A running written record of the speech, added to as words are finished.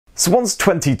So once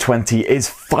 2020 is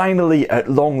finally at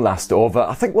long last over,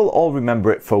 I think we'll all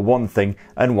remember it for one thing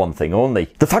and one thing only.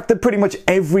 The fact that pretty much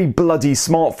every bloody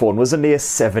smartphone was a near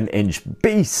 7-inch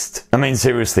beast. I mean,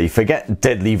 seriously, forget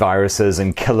deadly viruses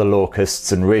and killer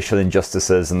locusts and racial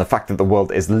injustices and the fact that the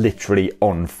world is literally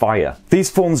on fire. These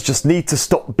phones just need to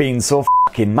stop being so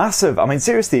fucking massive. I mean,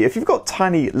 seriously, if you've got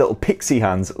tiny little pixie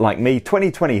hands like me,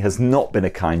 2020 has not been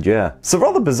a kind year. So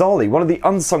rather bizarrely, one of the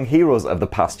unsung heroes of the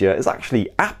past year is actually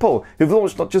Apple, who've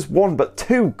launched not just one but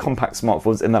two compact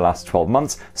smartphones in the last 12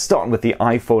 months, starting with the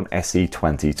iPhone SE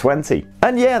 2020.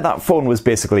 And yeah, that phone was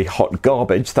basically hot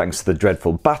garbage thanks to the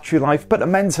dreadful battery life, but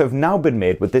amends have now been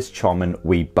made with this charming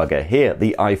wee bugger here,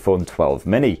 the iPhone 12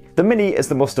 mini. The mini is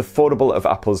the most affordable of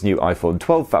Apple's new iPhone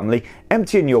 12 family,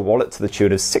 emptying your wallet to the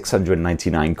tune of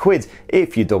 699 quid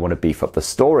if you don't want to beef up the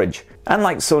storage. And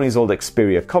like Sony's old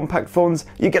Xperia compact phones,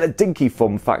 you get a dinky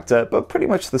form factor, but pretty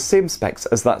much the same specs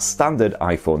as that standard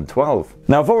iPhone 12.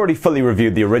 Now, I've already fully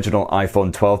reviewed the original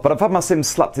iPhone 12, but I've had my SIM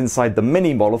slapped inside the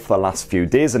mini model for the last few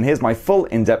days, and here's my full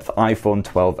in-depth iPhone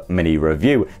 12 mini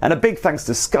review. And a big thanks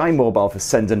to Sky Mobile for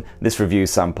sending this review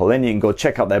sample in. You can go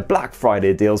check out their Black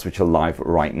Friday deals, which are live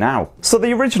right now. So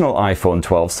the original iPhone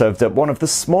 12 served up one of the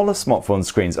smaller smartphone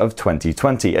screens of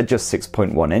 2020 at just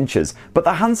 6.1 inches, but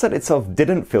the handset itself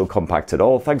didn't feel compact at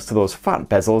all thanks to those fat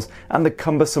bezels and the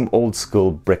cumbersome old school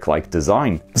brick-like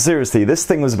design. Seriously, this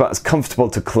thing was about as comfortable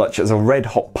to clutch as a red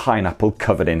hot pineapple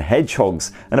covered in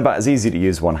hedgehogs, and about as easy to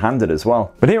use one-handed as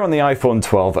well. But here on the iPhone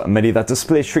 12 mini, that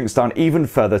display shrinks down even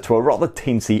further to a rather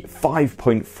teensy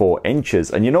 5.4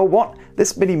 inches, and you know what?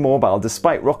 This mini mobile,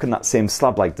 despite rocking that same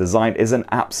slab-like design, is an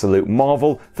absolute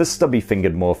marvel for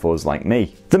stubby-fingered morphos like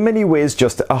me. The mini weighs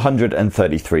just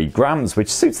 133 grams,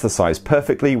 which suits the size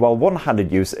perfectly, while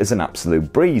one-handed use is an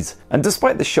absolute breeze. And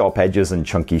despite the sharp edges and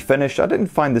chunky finish, I didn't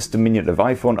find this diminutive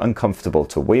iPhone uncomfortable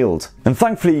to wield. And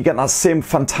thankfully, you get that same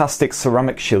fantastic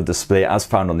ceramic shield display as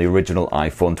found on the original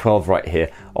iPhone 12 right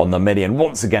here on the mini, and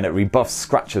once again it rebuffs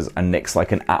scratches and nicks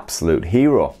like an absolute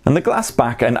hero. And the glass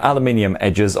back and aluminium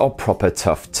edges are proper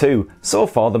tough too. So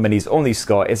far the mini's only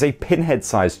scar is a pinhead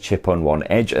sized chip on one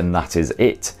edge, and that is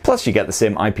it. Plus you get the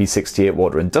same IP68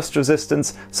 water and dust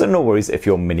resistance, so no worries if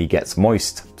your mini gets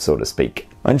moist, so to speak.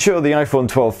 And sure, the iPhone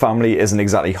 12 family isn't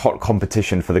exactly hot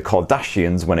competition for the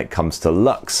Kardashians when it comes to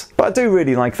looks, but I do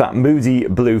really like that moody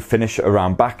blue finish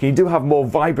around back, and you do have more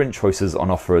vibrant choices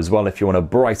on offer as well if you want to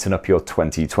brighten up your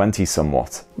 2020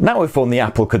 somewhat. Now, if only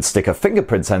Apple could stick a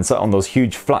fingerprint sensor on those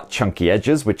huge flat chunky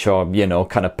edges, which are, you know,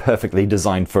 kind of perfectly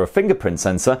designed for a fingerprint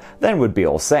sensor, then we'd be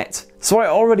all set. So I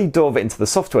already dove into the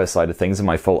software side of things in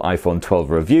my full iPhone 12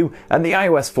 review, and the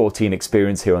iOS 14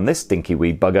 experience here on this dinky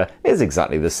wee bugger is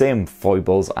exactly the same,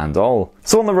 foibles and all.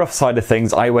 So on the rough side of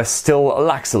things, iOS still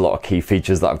lacks a lot of key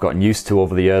features that I've gotten used to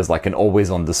over the years, like an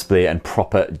always-on display and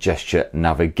proper gesture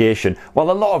navigation, while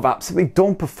a lot of apps simply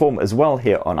don't perform as well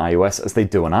here on iOS as they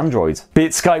do on Android. Be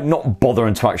it Skype not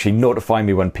bothering to actually notify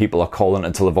me when people are calling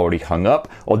until I've already hung up,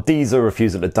 or Deezer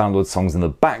refusing to download songs in the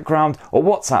background, or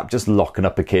WhatsApp just locking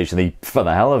up occasionally for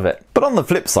the hell of it. But on the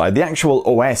flip side, the actual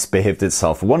OS behaved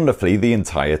itself wonderfully the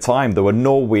entire time. There were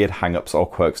no weird hang-ups or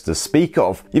quirks to speak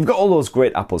of. You've got all those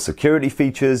great Apple security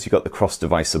features, you've got the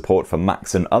cross-device support for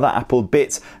Macs and other Apple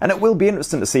bits, and it will be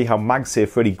interesting to see how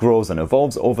MagSafe really grows and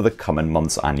evolves over the coming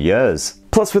months and years.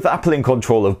 Plus, with Apple in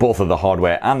control of both of the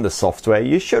hardware and the software,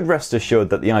 you should rest assured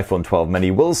that the iPhone 12 mini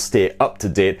will stay up to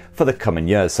date for the coming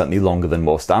years, certainly longer than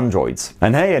most Androids.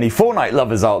 And hey, any Fortnite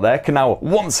lovers out there can now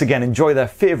once again enjoy their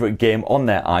favourite game on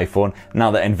their iPhone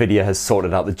now that Nvidia has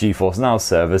sorted out the GeForce Now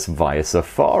service via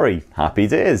Safari. Happy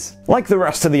days. Like the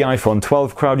rest of the iPhone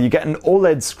 12 crowd, you get an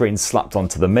OLED screen slapped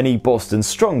onto the mini, boasting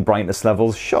strong brightness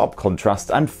levels, sharp contrast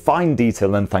and fine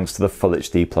detailing thanks to the Full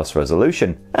HD Plus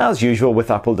resolution. As usual with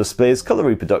Apple displays, colour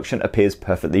reproduction appears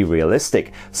perfectly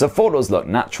realistic, so photos look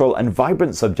natural and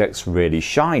vibrant subjects really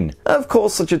shine. Of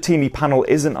course, such a teeny panel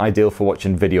isn't ideal for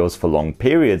watching videos for long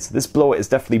periods. This blower is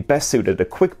definitely best suited to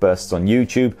quick bursts on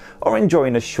YouTube or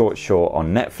enjoying a short show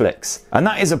on Netflix. And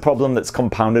that is a problem that's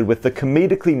compounded with the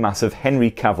comedically massive Henry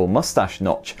Cavill mustache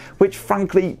notch, which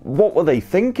frankly, what were they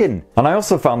thinking? And I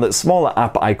also found that smaller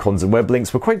app icons and web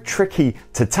links were quite tricky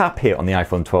to tap here on the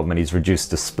iPhone 12 mini's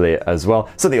reduced display as well.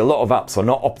 Certainly a lot of apps are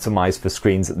not optimized for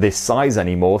screens this size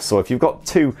anymore, so if you've got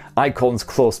two icons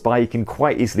close by, you can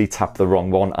quite easily tap the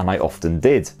wrong one, and I often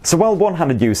did. So while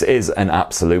one-handed use is an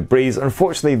absolute breeze,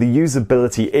 unfortunately the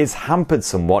usability is hampered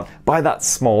somewhat by that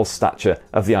small stature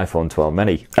of the iPhone 12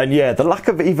 mini. And yeah, the lack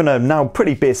of even a now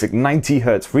pretty basic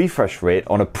 90Hz refresh rate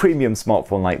on a premium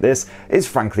smartphone like this is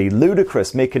frankly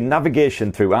ludicrous, making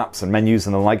navigation through apps and menus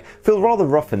and the like feel rather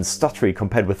rough and stuttery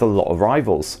compared with a lot of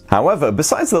rivals. However,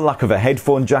 besides the lack of a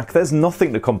headphone jack, there's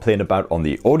nothing to complain about on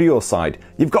the audio side.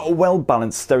 You've got a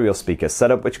well-balanced stereo speaker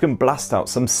setup which can blast out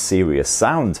some serious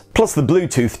sound. Plus the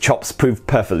Bluetooth chops proved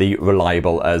perfectly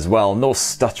reliable as well. No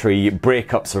stuttery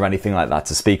breakups or anything like that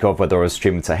to speak of, whether I was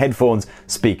streaming to headphones,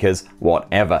 speakers,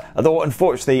 whatever. Although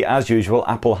unfortunately, as usual,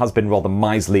 Apple has been rather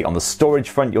miserly on the storage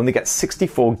front. You only get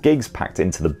 64 gigs packed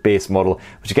into the base model,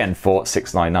 which again for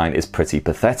 $699 is pretty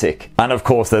pathetic. And of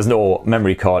course there's no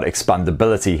memory card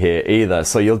expandability here either,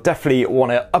 so you'll definitely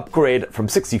want to upgrade from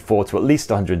 64 to at least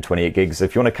 128 gigs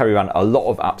if you want to carry around a lot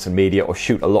of apps and media or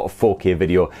shoot a lot of 4K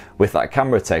video with that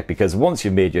camera tech, because once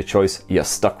you've made your choice, you're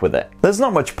stuck with it. There's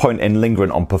not much point in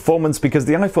lingering on performance because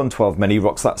the iPhone 12 mini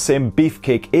rocks that same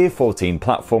beefcake A14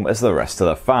 platform as the rest of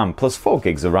the fam, plus 4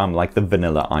 gigs of RAM like the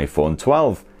vanilla iPhone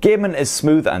 12. Gaming is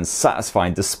smooth and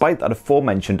satisfying despite that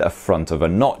aforementioned affront of a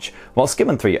notch, while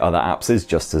skimming through other apps is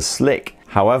just as slick.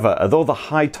 However, although the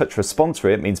high touch response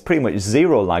rate means pretty much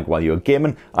zero lag while you're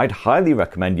gaming, I'd highly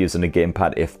recommend using a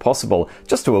gamepad if possible,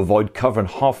 just to avoid covering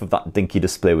half of that dinky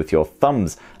display with your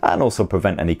thumbs, and also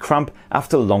prevent any cramp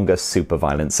after longer super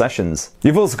violent sessions.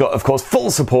 You've also got, of course,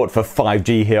 full support for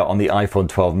 5G here on the iPhone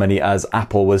 12 mini, as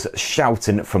Apple was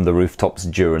shouting from the rooftops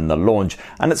during the launch,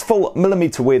 and it's full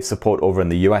millimeter wave support over in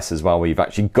the US as well, where you've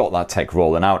actually got that tech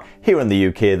rolling out. Here in the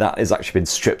UK, that has actually been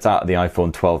stripped out of the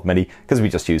iPhone 12 mini because we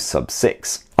just use sub 6.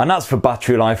 And as for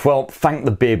battery life, well, thank the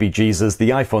baby Jesus,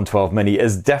 the iPhone 12 mini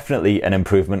is definitely an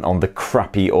improvement on the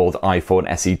crappy old iPhone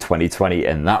SE 2020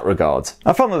 in that regard.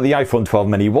 I found that the iPhone 12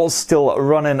 mini was still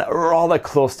running rather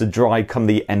close to dry come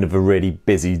the end of a really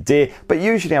busy day, but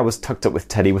usually I was tucked up with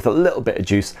Teddy with a little bit of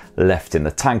juice left in the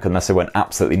tank, unless I went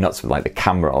absolutely nuts with like the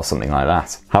camera or something like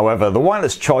that. However, the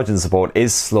wireless charging support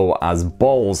is slow as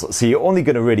balls, so you're only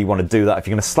going to really want to do that if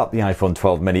you're going to slap the iPhone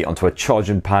 12 mini onto a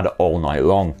charging pad all night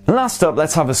long. And last up,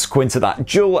 let's have a squint at that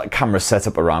dual camera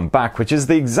setup around back, which is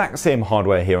the exact same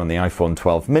hardware here on the iPhone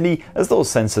 12 mini as those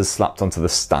sensors slapped onto the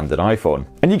standard iPhone.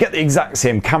 And you get the exact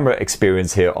same camera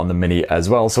experience here on the mini as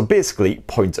well, so basically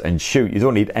point and shoot. You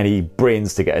don't need any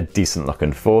brains to get a decent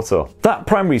looking photo. That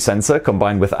primary sensor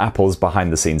combined with Apple's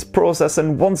behind the scenes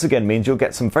processing once again means you'll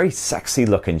get some very sexy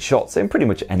looking shots in pretty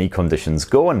much any conditions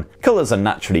going. Colours are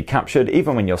naturally captured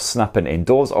even when you're snapping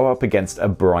indoors or up against a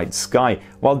bright sky,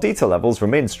 while detail levels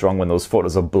remain strong when those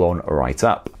photos are blown right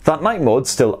up. That night mode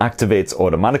still activates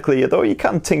automatically, although you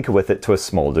can tinker with it to a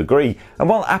small degree, and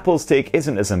while Apple's take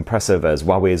isn't as impressive as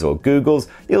Huawei's or Google's,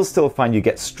 you'll still find you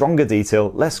get stronger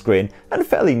detail, less grain, and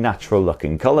fairly natural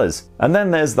looking colours. And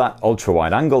then there's that ultra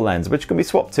wide angle lens, which can be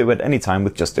swapped to at any time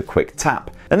with just a quick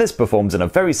tap, and this performs in a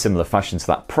very similar fashion to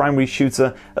that primary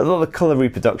shooter, although the colour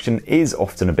reproduction is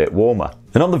often a bit warmer.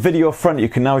 And on the video front, you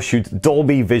can now shoot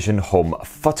Dolby Vision home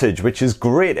footage, which is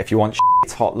great if you want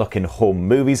hot looking home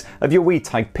movies of your wee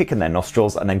tyke picking their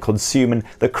nostrils and then consuming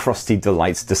the crusty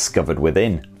delights discovered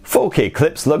within. 4K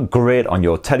clips look great on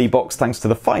your Teddy box thanks to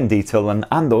the fine detail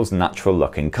and those natural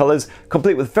looking colours,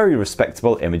 complete with very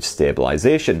respectable image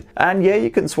stabilisation. And yeah,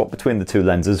 you can swap between the two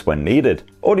lenses when needed.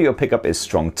 Audio pickup is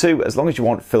strong too, as long as you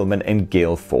want filming in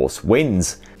gale force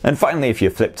winds. And finally, if you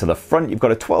flip to the front, you've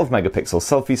got a 12 megapixel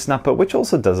selfie snapper, which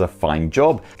also does a fine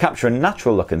job, capturing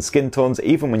natural looking skin tones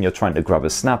even when you're trying to grab a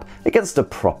snap against a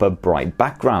proper bright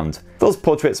background. Those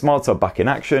portrait smarts are back in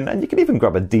action, and you can even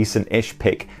grab a decent-ish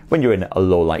pic when you're in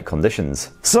low light conditions.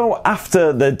 So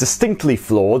after the distinctly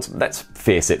flawed, let's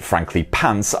face it frankly,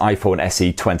 pants iPhone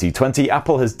SE 2020,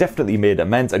 Apple has definitely made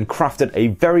amends and crafted a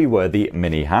very worthy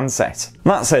mini handset.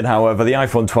 That said, however, the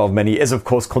iPhone 12 mini is of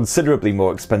course considerably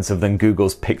more expensive than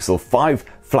Google's Pixel 5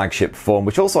 flagship phone,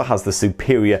 which also has the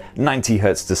superior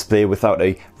 90Hz display without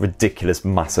a ridiculous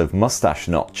massive mustache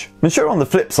notch. And sure, on the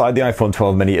flip side, the iPhone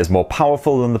 12 mini is more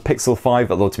powerful than the Pixel 5,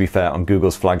 although to be fair, on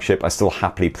Google's flagship I still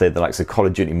happily played the likes of Call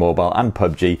of Duty Mobile and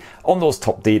PUBG on those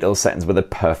top detail settings with a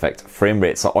perfect frame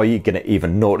rate, so are you going to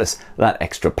even notice that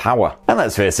extra power? And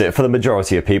let's face it, for the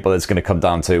majority of people it's going to come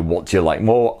down to what do you like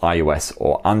more, iOS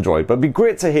or Android. But it'd be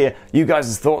great to hear you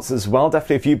guys' thoughts as well.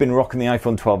 Definitely if you've been rocking the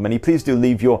iPhone 12 mini, please do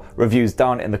leave your reviews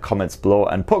down in the comments below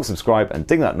and poke subscribe and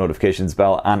ding that notifications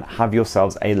bell, and have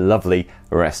yourselves a lovely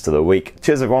rest of the week.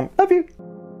 Cheers everyone, love you.